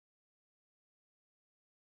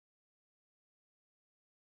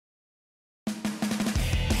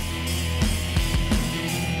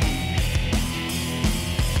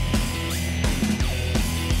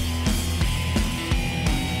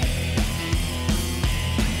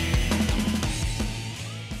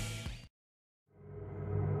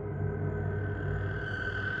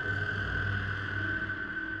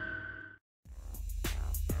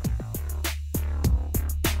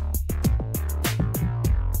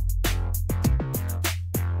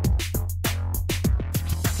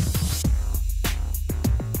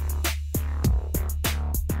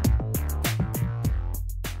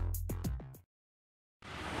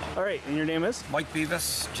All right, and your name is? Mike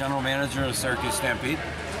Beavis, General Manager of Syracuse Stampede.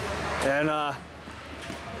 And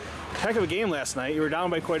heck of a game last night. You were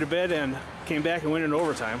down by quite a bit and came back and went into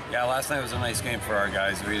overtime. Yeah, last night was a nice game for our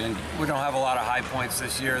guys. We don't have a lot of high points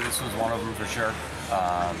this year. This was one of them for sure.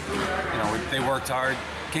 They worked hard.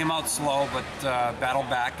 Came out slow, but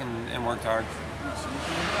battled back and worked hard.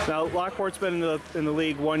 Now, Lockport's been in the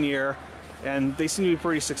league 1 year, and they seem to be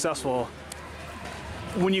pretty successful.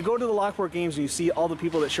 When you go to the Lockport games and you see all the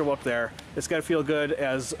people that show up there, it's got to feel good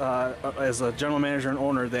as a general manager and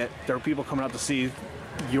owner that there are people coming out to see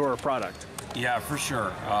your product. Yeah, for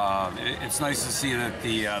sure. It's nice to see that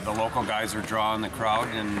the local guys are drawing the crowd,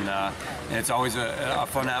 and it's always a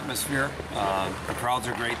fun atmosphere. The crowds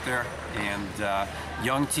are great there, and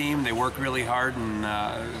young team. They work really hard, and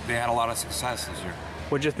they had a lot of success this year.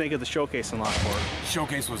 What'd you think of the showcase in Lockport?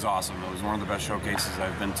 Showcase was awesome. It was one of the best showcases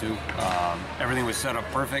I've been to. Everything was set up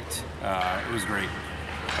perfect. It was great.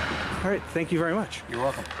 All right, thank you very much. You're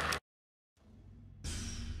welcome.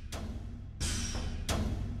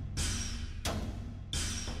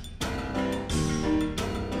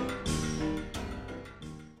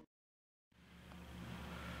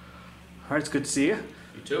 All right, it's good to see you.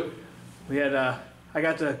 You too. We had I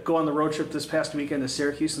got to go on the road trip this past weekend to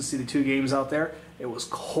Syracuse and see the 2 games out there. It was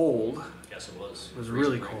cold. Yes, it was. It was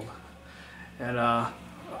really cold. And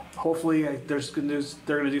hopefully there's good news.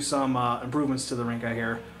 They're going to do some improvements to the rink, I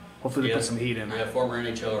hear. Hopefully they put some heat in. Yeah, former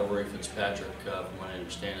NHLer Rory Fitzpatrick, from what I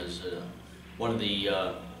understand, is one of the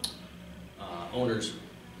owners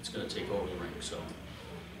that's going to take over the rink. So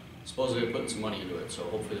supposedly they're putting some money into it, so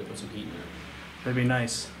hopefully they put some heat in there. That'd be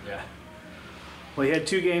nice. Yeah. Well, you had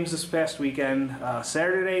 2 games this past weekend,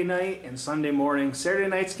 Saturday night and Sunday morning. Saturday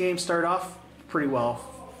night's game started off pretty well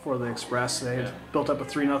for the Express. They built up a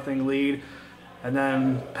 3-0 lead, and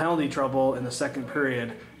then penalty trouble in the second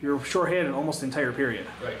period. You were shorthanded almost the entire period.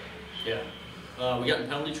 Right, yeah. We got in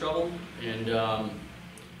penalty trouble, and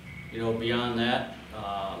beyond that,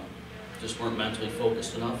 just weren't mentally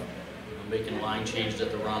focused enough. Making line changes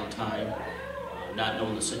at the wrong time. Not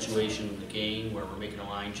knowing the situation of the game where we're making a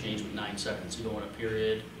line change with 9 seconds to go in a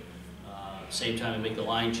period. Same time we make the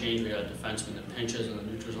line change, we got a defenseman that pinches and the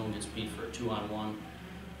neutral zone gets beat for a 2-on-1.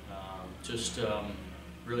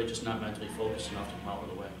 Really just not mentally focused enough to come out of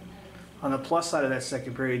the way. On the plus side of that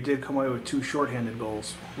second period, you did come away with 2 shorthanded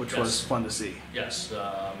goals, which was fun to see. Yes,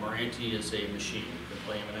 Moranti is a machine. You can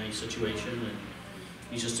play him in any situation, and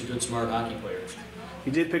he's just a good, smart hockey player.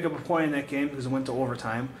 You did pick up a point in that game because it went to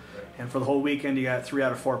overtime. And for the whole weekend, you got 3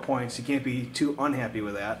 out of 4 points. You can't be too unhappy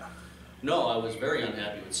with that. No, I was very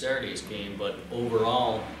unhappy with Saturday's game, but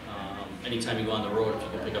overall, anytime you go on the road, if you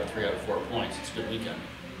can pick up 3 out of 4 points, it's a good weekend.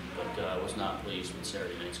 But I was not pleased with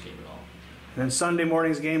Saturday night's game at all. And then Sunday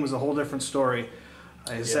morning's game was a whole different story.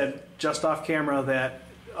 I said just off camera that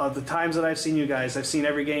of the times that I've seen you guys, I've seen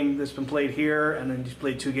every game that's been played here, and then you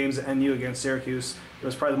played 2 games at NU against Syracuse. It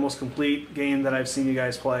was probably the most complete game that I've seen you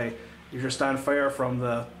guys play. You're just on fire from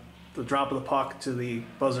the drop of the puck to the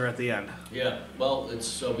buzzer at the end. Yeah, well,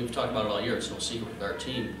 it's we've talked about it all year. It's no secret with our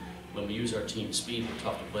team. When we use our team speed, we're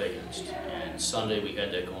tough to play against. And Sunday we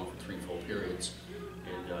had that going for 3 full periods,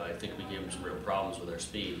 and I think we gave them some real problems with our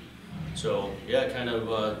speed. So yeah, kind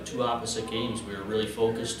of 2 opposite games. We were really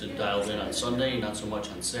focused and dialed in on Sunday, not so much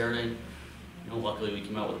on Saturday. Luckily we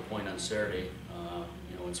came out with a point on Saturday.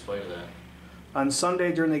 In spite of that. On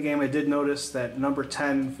Sunday during the game, I did notice that number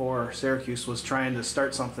 10 for Syracuse was trying to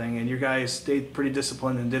start something, and your guys stayed pretty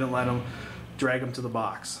disciplined and didn't let them drag them to the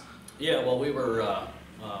box. Yeah, well, we were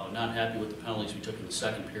not happy with the penalties we took in the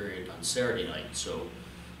second period on Saturday night, so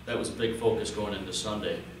that was a big focus going into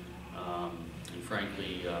Sunday. And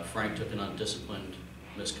frankly, Frank took an undisciplined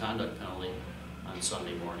misconduct penalty on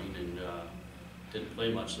Sunday morning and didn't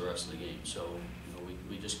play much the rest of the game. So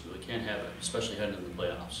we can't have it, especially heading into the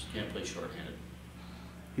playoffs. Can't play shorthanded.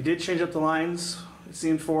 You did change up the lines, it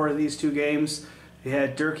seemed, for these 2 games. You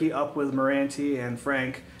had Durkee up with Moranti and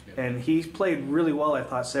Frank, and he played really well, I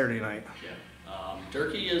thought, Saturday night. Yeah,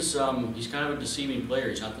 Durkee is he's kind of a deceiving player.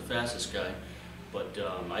 He's not the fastest guy, but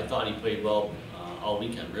I thought he played well all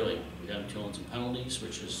weekend, really. We had him killing some penalties,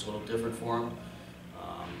 which is a little different for him.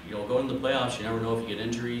 Going to the playoffs, you never know if you get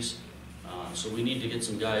injuries. So we need to get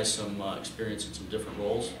some guys some experience in some different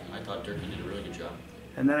roles, and I thought Durkee did a really good job.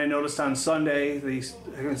 And then I noticed on Sunday,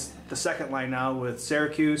 against the second line now with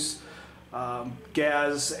Syracuse,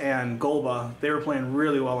 Gaz, and Golba, they were playing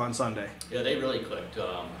really well on Sunday. Yeah, they really clicked.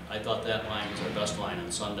 I thought that line was our best line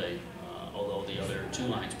on Sunday, although the other 2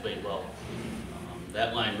 lines played well.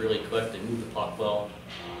 That line really clicked. They moved the puck well.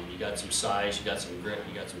 You got some size, you got some grit,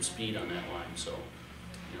 you got some speed on that line. So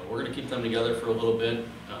we're going to keep them together for a little bit.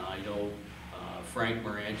 Frank,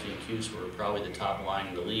 Moranti, and Cuse were probably the top line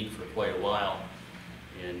in the league for quite a while.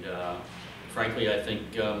 And frankly, I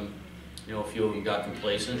think a few of them got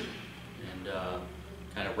complacent and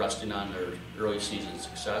kind of resting on their early season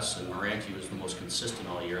success. And Moranti was the most consistent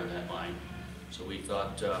all year on that line. So we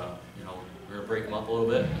thought, we're going to break them up a little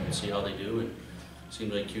bit and see how they do. And it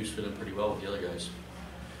seemed like Cuse fit in pretty well with the other guys.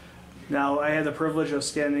 Now, I had the privilege of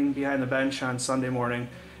standing behind the bench on Sunday morning,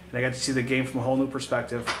 and I got to see the game from a whole new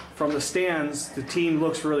perspective. From the stands, the team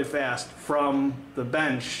looks really fast. From the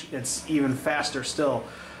bench, it's even faster still.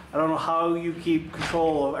 I don't know how you keep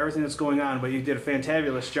control of everything that's going on, but you did a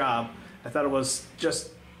fantabulous job. I thought it was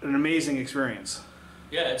just an amazing experience.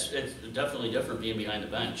 Yeah, it's definitely different being behind the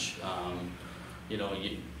bench. You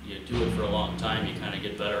do it for a long time, you kind of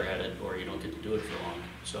get better at it, or you don't get to do it for long.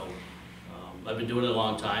 So I've been doing it a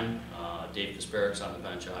long time. Dave Kasparik's on the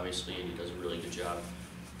bench, obviously, and he does a really good job.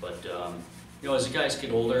 But as the guys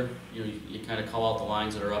get older, you kind of call out the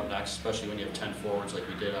lines that are up next, especially when you have 10 forwards like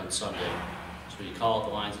we did on Sunday. So you call out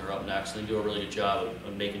the lines that are up next, and they do a really good job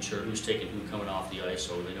of making sure who's taking who coming off the ice,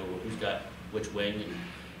 so they know who's got which wing. And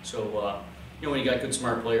so when you got good,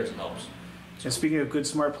 smart players, it helps. And speaking of good,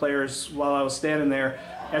 smart players, while I was standing there,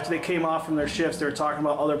 after they came off from their shifts, they were talking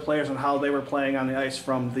about other players and how they were playing on the ice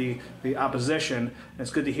from the opposition. And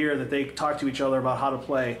it's good to hear that they talk to each other about how to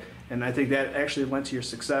play, and I think that actually lent to your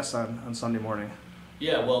success on Sunday morning.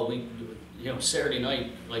 Yeah, well, Saturday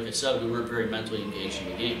night, like I said, we weren't very mentally engaged in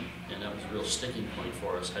the game, and that was a real sticking point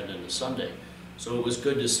for us heading into Sunday. So it was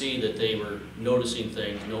good to see that they were noticing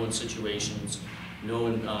things, knowing situations,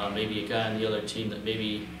 knowing maybe a guy on the other team that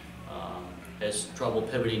maybe has trouble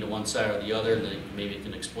pivoting to one side or the other, and they maybe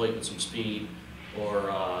can exploit with some speed, or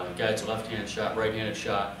a guy that's a left-handed shot, right-handed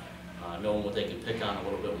shot, knowing what they can pick on a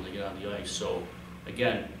little bit when they get on the ice. So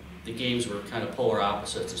again, the games were kind of polar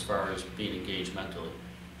opposites as far as being engaged mentally.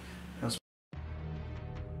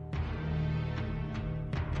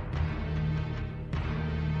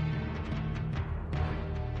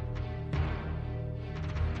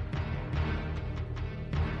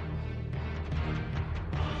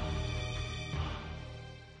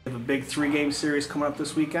 We have a big 3-game series coming up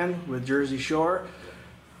this weekend with Jersey Shore.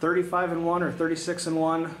 35-1 or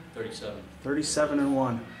 36-1? 37.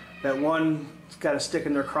 37-1. That one's got to stick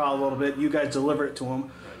in their craw a little bit. You guys deliver it to them.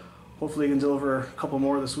 Right. Hopefully you can deliver a couple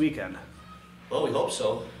more this weekend. Well, we hope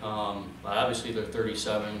so. Obviously, they're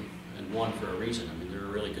 37-1 for a reason. I mean, they're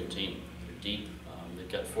a really good team. They're deep.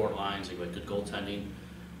 They've got 4 lines. They've got good goaltending.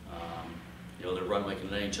 They're run like an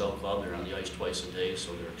NHL club. They're on the ice twice a day,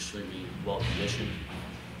 so they're extremely well conditioned.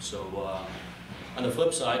 So on the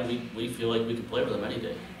flip side, we feel like we can play with them any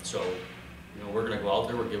day. So we're going to go out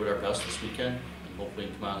there. We'll give it our best this weekend, and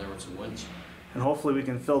hopefully come out there with some wins. And hopefully we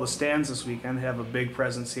can fill the stands this weekend, have a big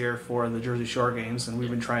presence here for the Jersey Shore games, and we've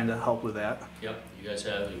been trying to help with that. Yep, you guys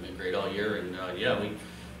have. You've been great all year, and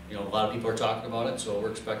a lot of people are talking about it, so we're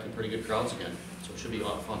expecting pretty good crowds again. So it should be a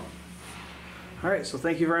lot of fun. All right, so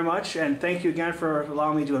thank you very much, and thank you again for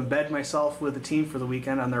allowing me to embed myself with the team for the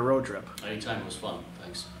weekend on their road trip. Anytime, it was fun.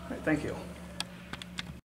 Thanks. All right, thank you.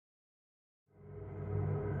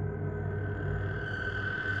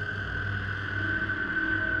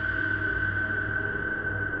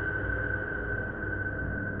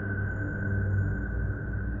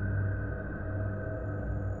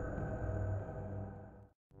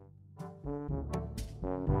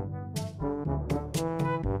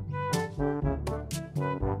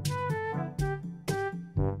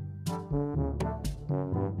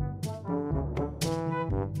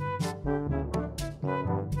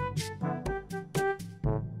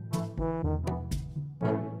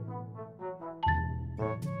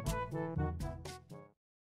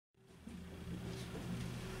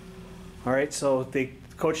 All right, so the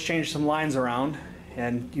coach changed some lines around,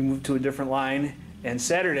 and you moved to a different line. And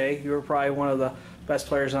Saturday, you were probably one of the best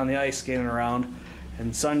players on the ice skating around.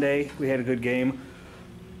 And Sunday, we had a good game.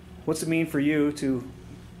 What's it mean for you to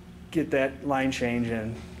get that line change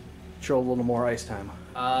and show a little more ice time?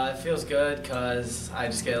 It feels good because I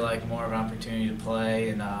just get more of an opportunity to play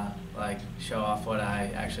and show off what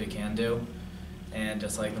I actually can do. And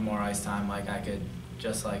just the more ice time, I could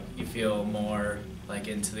just you feel more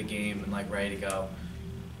into the game and ready to go.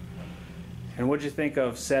 And what did you think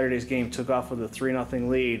of Saturday's game? Took off with a 3-0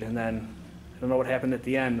 lead, and then I don't know what happened at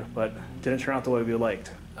the end, but didn't turn out the way we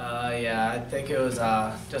liked. Yeah, I think it was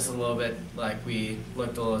just a little bit we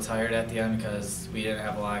looked a little tired at the end because we didn't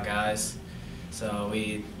have a lot of guys, so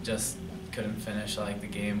we just couldn't finish the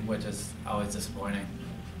game, which is always disappointing.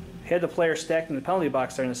 had the players stacked in the penalty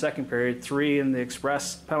box there in the second period, 3 in the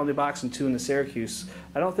Express penalty box and 2 in the Syracuse.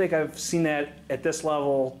 I don't think I've seen that at this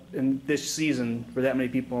level in this season for that many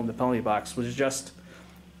people in the penalty box. Was it just...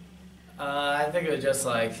 I think it was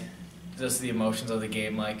just the emotions of the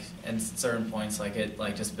game, like, and certain points, like, it,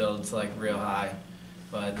 like, just builds, like, real high,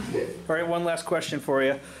 but... All right, one last question for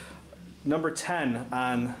you. Number 10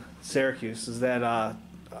 on Syracuse is that, I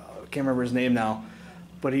can't remember his name now,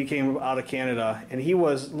 but he came out of Canada, and he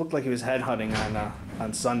looked like he was headhunting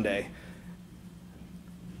on Sunday.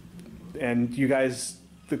 And you guys,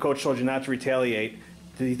 the coach told you not to retaliate.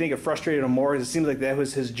 Did you think it frustrated him more? It seems like that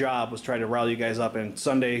was his job, was trying to rally you guys up, and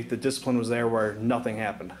Sunday the discipline was there where nothing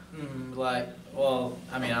happened. Well,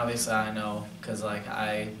 I mean, obviously I know, because, like,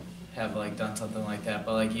 I have, like, done something like that,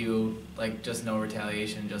 but, like, you, like, just no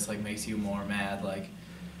retaliation just, like, makes you more mad, like,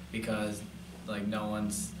 because, like, no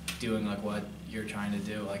one's doing, like, what you're trying to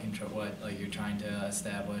do, like, what, like, you're trying to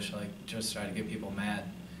establish, like, just try to get people mad,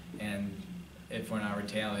 and if we're not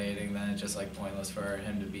retaliating, then it's just, like, pointless for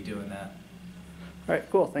him to be doing that. All right,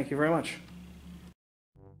 cool. Thank you very much.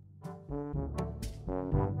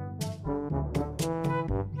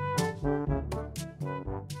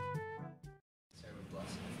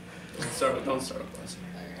 Don't start with blessing.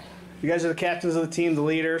 You guys are the captains of the team, the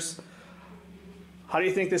leaders. How do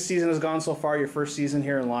you think this season has gone so far, your first season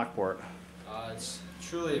here in Lockport? It's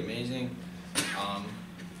truly amazing.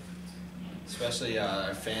 Especially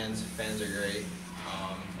our fans. Fans are great.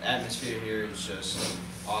 Atmosphere here is just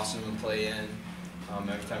awesome to play in.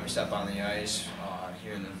 Every time we step on the ice,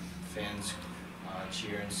 hearing the fans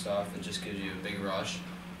cheer and stuff, it just gives you a big rush.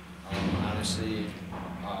 Honestly,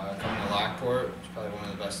 coming to Lockport is probably one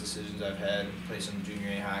of the best decisions I've had. Play some junior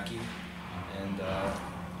A hockey, and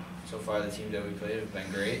so far the teams that we played have been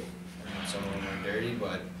great. I mean, some of them are dirty,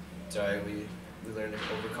 but it's all right. We learned to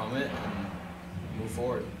overcome it and move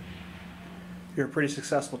forward. You're a pretty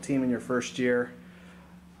successful team in your first year.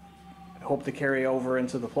 Hope to carry over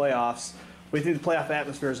into the playoffs. What do you think the playoff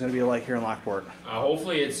atmosphere is going to be like here in Lockport?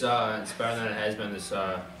 Hopefully it's better than it has been this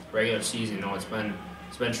regular season. You know, it's been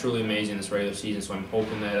truly amazing this regular season. So I'm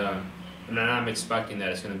hoping that, and I'm expecting that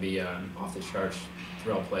it's going to be off the charts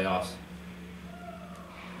throughout playoffs.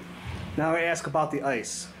 Now I ask about the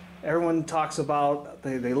ice. Everyone talks about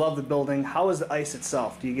they love the building. How is the ice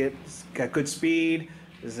itself? Do you got good speed?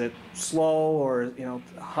 Is it slow, or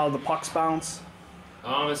how the pucks bounce?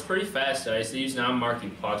 It's pretty fast ice. They use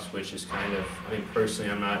non-marking pucks, which is kind of, I mean,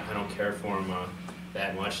 personally, I don't care for them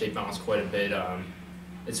that much. They bounce quite a bit.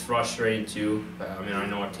 It's frustrating too. I mean, I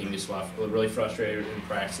know our team just left really frustrated in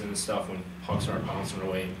practicing and stuff when pucks aren't bouncing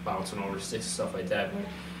away, bouncing over sticks and stuff like that. But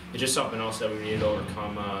it's just something else that we need to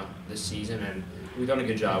overcome this season, and we've done a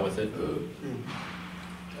good job with it.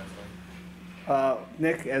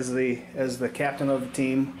 Nick, as the captain of the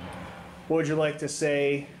team, what would you like to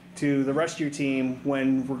say to the rest of your team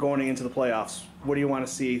when we're going into the playoffs? What do you want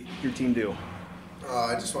to see your team do?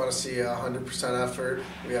 I just want to see 100% effort.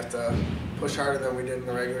 We have to push harder than we did in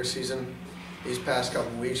the regular season. These past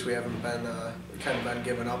couple of weeks, we haven't been, we've kind of been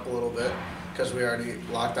giving up a little bit because we already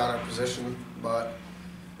locked down our position. But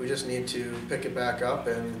we just need to pick it back up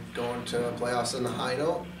and go into playoffs in the high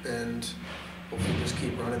note, and hopefully just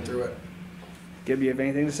keep running through it. Gib, you have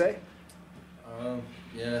anything to say?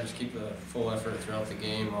 Yeah, just keep the full effort throughout the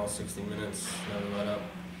game, all 60 minutes, never let up.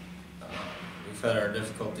 We've had our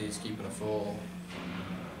difficulties keeping a full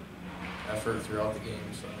effort throughout the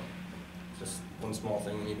game, so just one small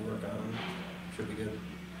thing we need to work on. Should be good.